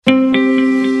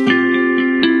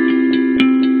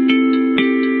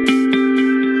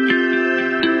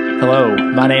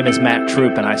My name is Matt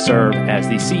Troop, and I serve as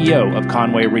the CEO of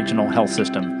Conway Regional Health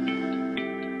System.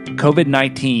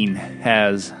 COVID-19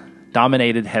 has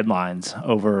dominated headlines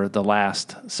over the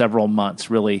last several months,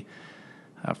 really,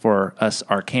 for us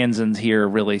Arkansans here,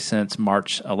 really since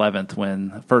March 11th, when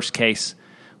the first case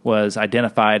was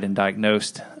identified and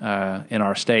diagnosed in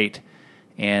our state,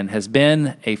 and has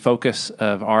been a focus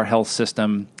of our health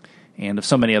system and of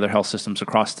so many other health systems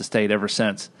across the state ever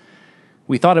since.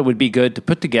 We thought it would be good to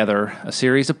put together a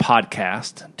series of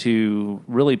podcasts to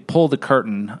really pull the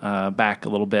curtain back a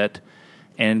little bit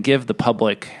and give the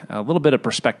public a little bit of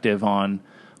perspective on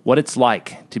what it's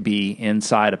like to be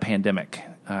inside a pandemic.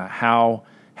 How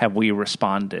have we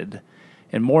responded?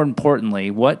 And more importantly,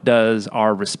 what does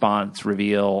our response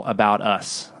reveal about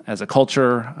us as a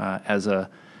culture, as a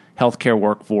healthcare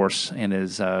workforce, and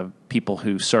as people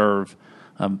who serve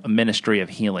a ministry of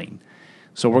healing?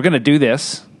 So we're going to do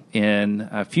this in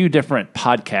a few different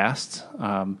podcasts.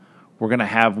 We're going to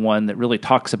have one that really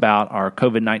talks about our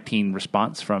COVID-19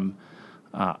 response from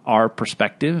our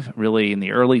perspective, really in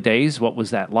the early days. What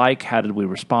was that like? How did we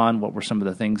respond? What were some of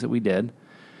the things that we did?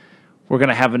 We're going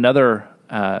to have another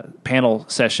panel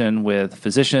session with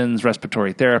physicians,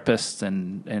 respiratory therapists,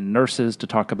 and nurses to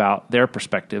talk about their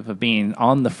perspective of being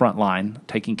on the front line,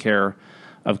 taking care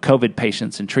of COVID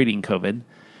patients and treating COVID.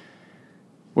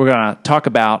 We're going to talk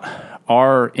about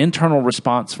our internal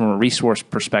response from a resource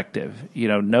perspective. You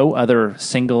know, no other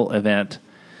single event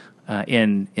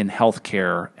in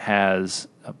healthcare has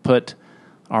put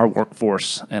our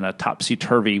workforce in a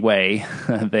topsy-turvy way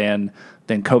than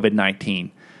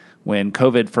COVID-19. When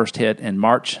COVID first hit in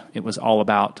March, it was all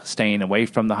about staying away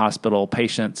from the hospital.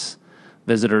 Patients,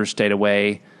 visitors stayed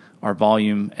away. Our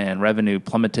volume and revenue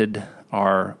plummeted.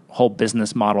 Our whole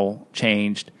business model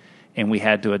changed, and we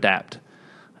had to adapt.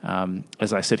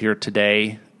 As I sit here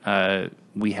today,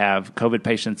 we have COVID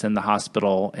patients in the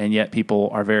hospital, and yet people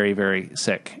are very, very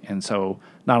sick. And so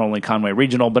not only Conway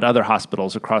Regional, but other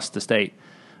hospitals across the state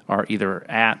are either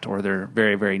at or they're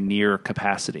very, very near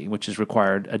capacity, which has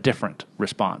required a different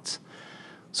response.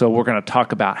 So we're going to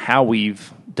talk about how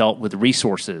we've dealt with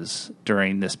resources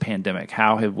during this pandemic.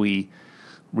 How have we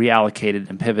reallocated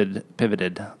and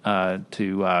pivoted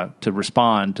to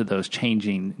respond to those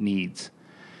changing needs?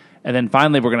 And then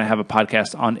finally, we're going to have a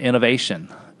podcast on innovation.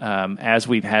 As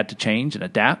we've had to change and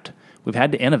adapt, we've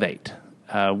had to innovate.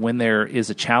 When there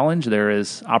is a challenge, there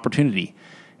is opportunity.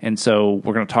 And so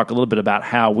we're going to talk a little bit about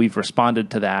how we've responded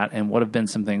to that and what have been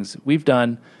some things we've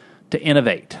done to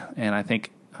innovate. And I think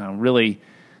really,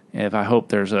 I hope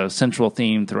there's a central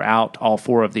theme throughout all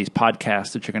four of these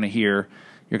podcasts that you're going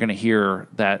to hear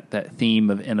that theme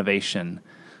of innovation.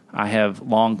 I have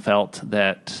long felt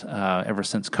that ever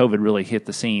since COVID really hit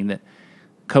the scene, that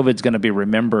COVID's going to be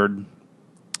remembered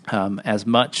as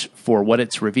much for what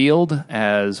it's revealed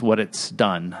as what it's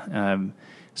done.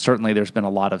 Certainly there's been a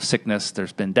lot of sickness,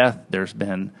 there's been death, there's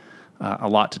been a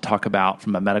lot to talk about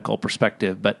from a medical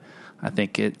perspective, but I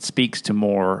think it speaks to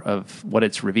more of what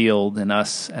it's revealed in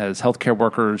us as healthcare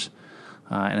workers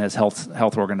and as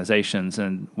health organizations,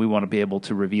 and we want to be able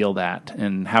to reveal that.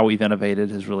 And how we've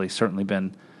innovated has really certainly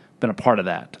been a part of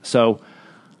that. So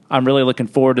I'm really looking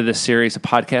forward to this series of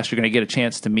podcasts. You're going to get a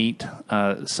chance to meet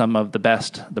some of the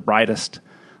best, the brightest,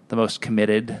 the most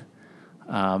committed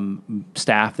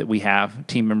staff that we have,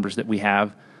 team members that we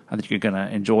have. I think you're going to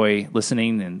enjoy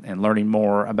listening and learning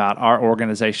more about our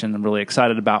organization. I'm really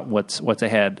excited about what's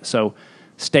ahead. So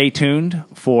stay tuned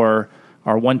for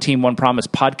our One Team, One Promise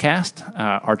podcast.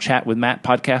 Our Chat with Matt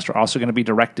podcast are also going to be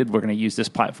directed. We're going to use this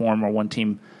platform, our One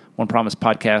Team, One Promise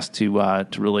podcast,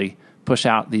 to really push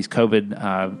out these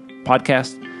COVID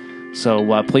podcasts.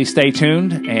 So please stay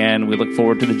tuned, and we look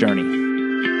forward to the journey.